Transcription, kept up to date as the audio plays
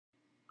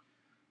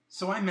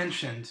So I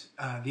mentioned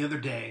the other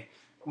day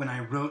when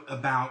I wrote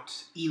about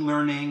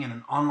e-learning and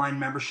an online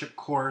membership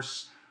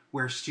course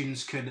where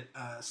students could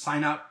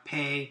sign up,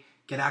 pay,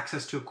 get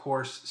access to a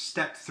course,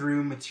 step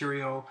through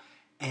material,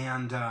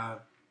 and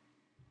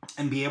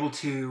be able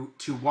to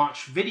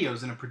watch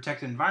videos in a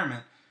protected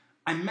environment.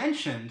 I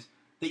mentioned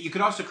that you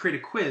could also create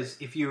a quiz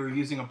if you were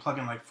using a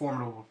plugin like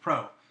Formidable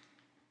Pro.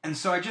 And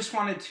so I just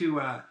wanted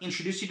to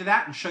introduce you to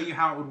that and show you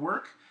how it would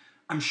work.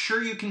 I'm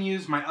sure you can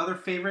use my other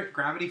favorite,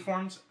 Gravity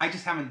Forms. I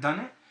just haven't done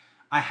it.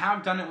 I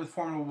have done it with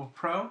Formidable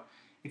Pro.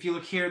 If you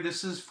look here,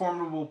 this is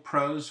Formidable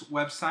Pro's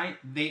website.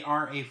 They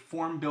are a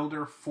form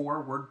builder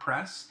for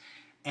WordPress,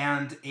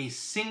 and a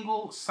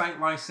single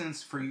site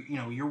license for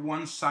your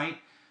one site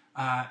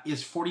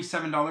is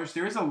 $47.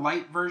 There is a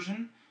light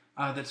version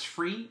that's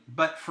free,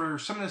 but for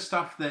some of the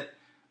stuff that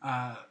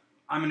I'm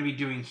going to be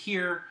doing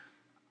here,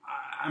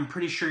 I'm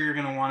pretty sure you're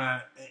going to want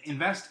to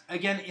invest.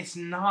 Again, it's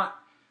not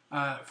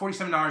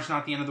 $47 is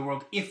not the end of the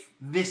world if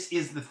this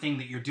is the thing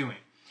that you're doing.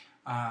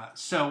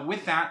 So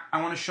with that,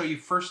 I want to show you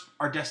first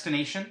our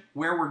destination,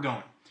 where we're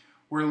going.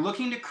 We're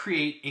looking to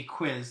create a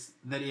quiz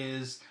that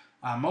is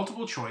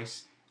multiple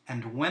choice,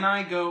 and when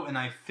I go and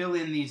I fill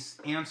in these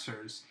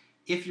answers,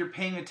 if you're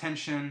paying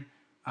attention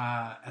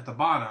at the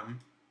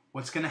bottom,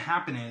 what's going to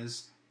happen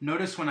is,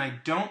 notice when I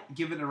don't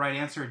give it the right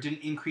answer, it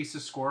didn't increase the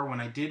score. When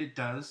I did, it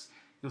does.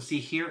 You'll see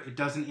here, it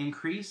doesn't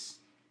increase,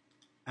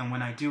 and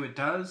when I do, it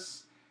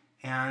does.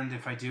 And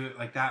if I do it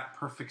like that,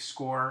 perfect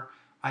score,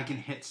 I can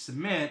hit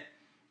submit.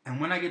 And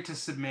when I get to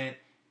submit,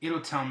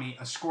 it'll tell me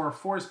a score of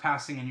 4 is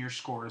passing and your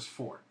score is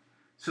 4.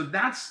 So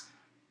that's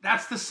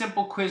the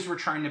simple quiz we're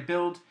trying to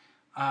build.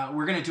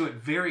 We're going to do it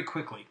very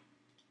quickly.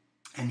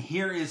 And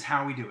here is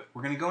how we do it.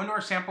 We're going to go into our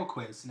sample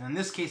quiz. Now in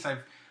this case,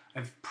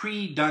 I've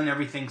pre-done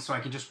everything so I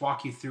can just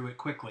walk you through it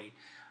quickly.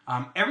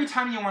 Every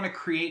time you want to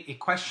create a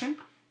question,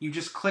 you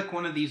just click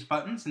one of these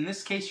buttons. In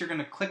this case, you're going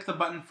to click the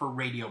button for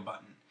radio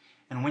button.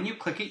 And when you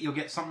click it, you'll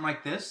get something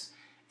like this,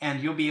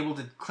 and you'll be able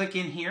to click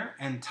in here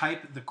and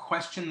type the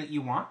question that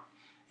you want,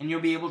 and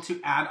you'll be able to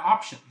add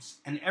options.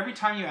 And every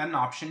time you add an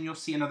option, you'll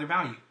see another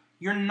value.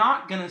 You're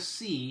not going to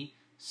see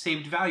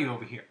saved value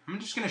over here. I'm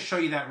just going to show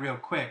you that real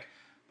quick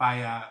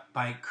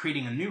by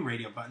creating a new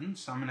radio button.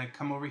 So I'm going to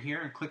come over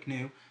here and click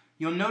new.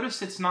 You'll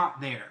notice it's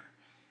not there.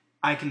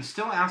 I can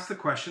still ask the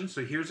question.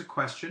 So here's a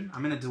question.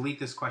 I'm going to delete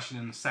this question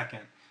in a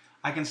second.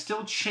 I can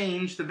still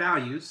change the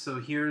values.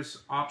 So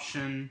here's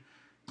option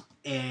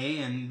A,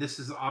 and this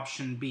is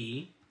option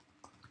B,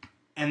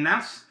 and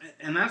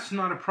that's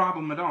not a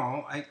problem at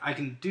all. I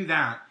can do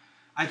that.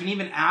 I can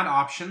even add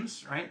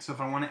options, right? So if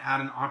I want to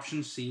add an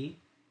option C,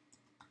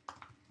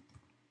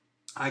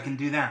 I can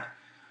do that.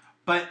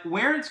 But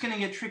where it's going to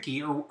get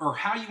tricky, or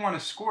how you want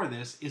to score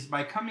this, is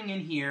by coming in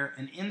here,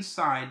 and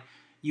inside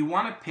you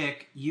want to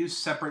pick use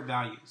separate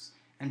values,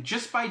 and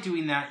just by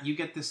doing that you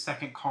get this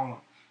second column.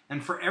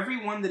 And for every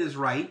one that is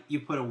right, you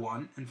put a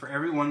 1, and for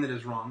every one that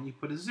is wrong, you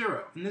put a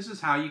 0. And this is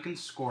how you can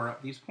score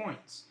up these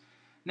points.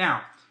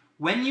 Now,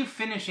 when you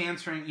finish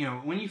answering,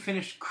 when you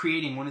finish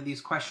creating one of these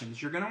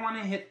questions, you're going to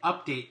want to hit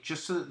update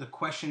just so that the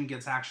question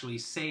gets actually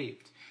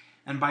saved.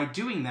 And by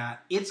doing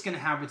that, it's going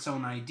to have its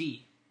own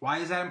ID. Why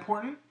is that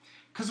important?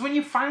 Because when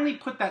you finally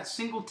put that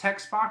single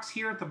text box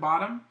here at the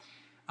bottom,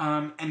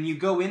 and you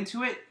go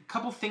into it, a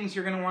couple things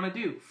you're going to want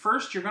to do.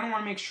 First, you're going to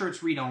want to make sure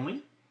it's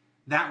read-only.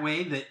 That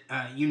way that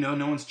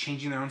no one's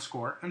changing their own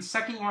score. And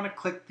second, you want to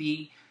click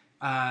the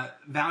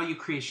value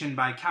creation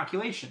by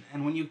calculation.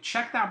 And when you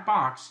check that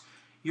box,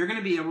 you're going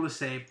to be able to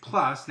say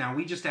plus. Now,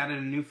 we just added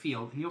a new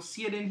field, and you'll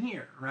see it in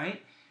here,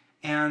 right?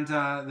 And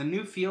the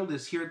new field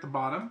is here at the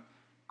bottom,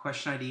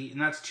 question ID, and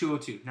that's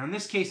 202. Now, in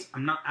this case,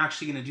 I'm not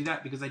actually going to do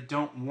that because I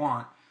don't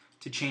want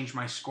to change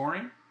my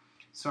scoring.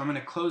 So I'm going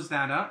to close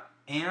that up,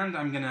 and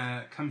I'm going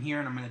to come here,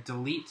 and I'm going to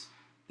delete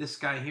this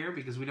guy here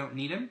because we don't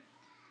need him.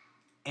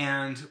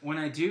 And when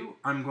I do,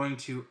 I'm going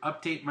to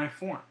update my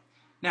form.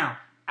 Now,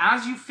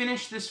 as you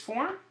finish this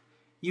form,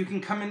 you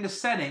can come into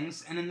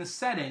settings, and in the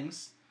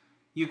settings,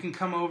 you can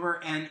come over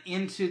and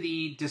into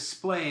the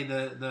display,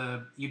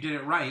 you did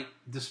it right,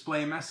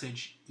 display a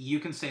message. You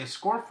can say a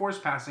score of 4 is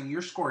passing,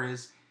 your score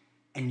is,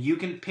 and you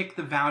can pick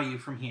the value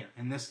from here.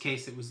 In this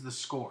case, it was the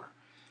score.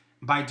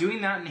 By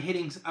doing that and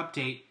hitting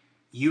update,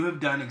 you have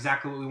done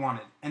exactly what we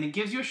wanted. And it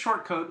gives you a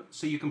short code,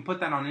 so you can put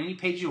that on any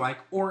page you like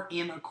or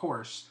in a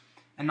course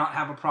and not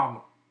have a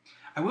problem.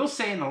 I will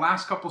say in the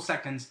last couple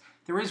seconds,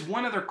 there is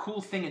one other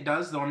cool thing it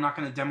does, though I'm not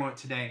going to demo it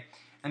today,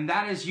 and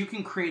that is you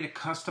can create a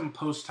custom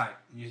post type.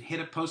 You hit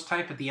a post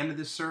type at the end of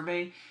this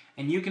survey,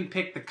 and you can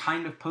pick the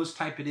kind of post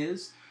type it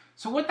is.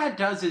 So what that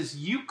does is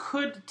you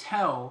could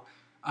tell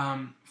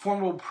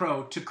Formidable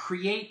Pro to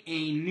create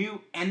a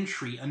new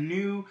entry, a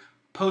new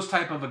post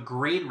type of a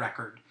grade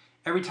record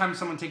every time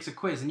someone takes a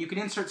quiz, and you could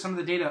insert some of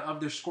the data of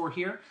their score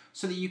here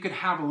so that you could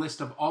have a list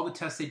of all the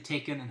tests they'd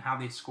taken and how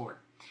they scored.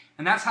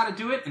 And that's how to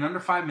do it in under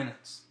 5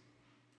 minutes.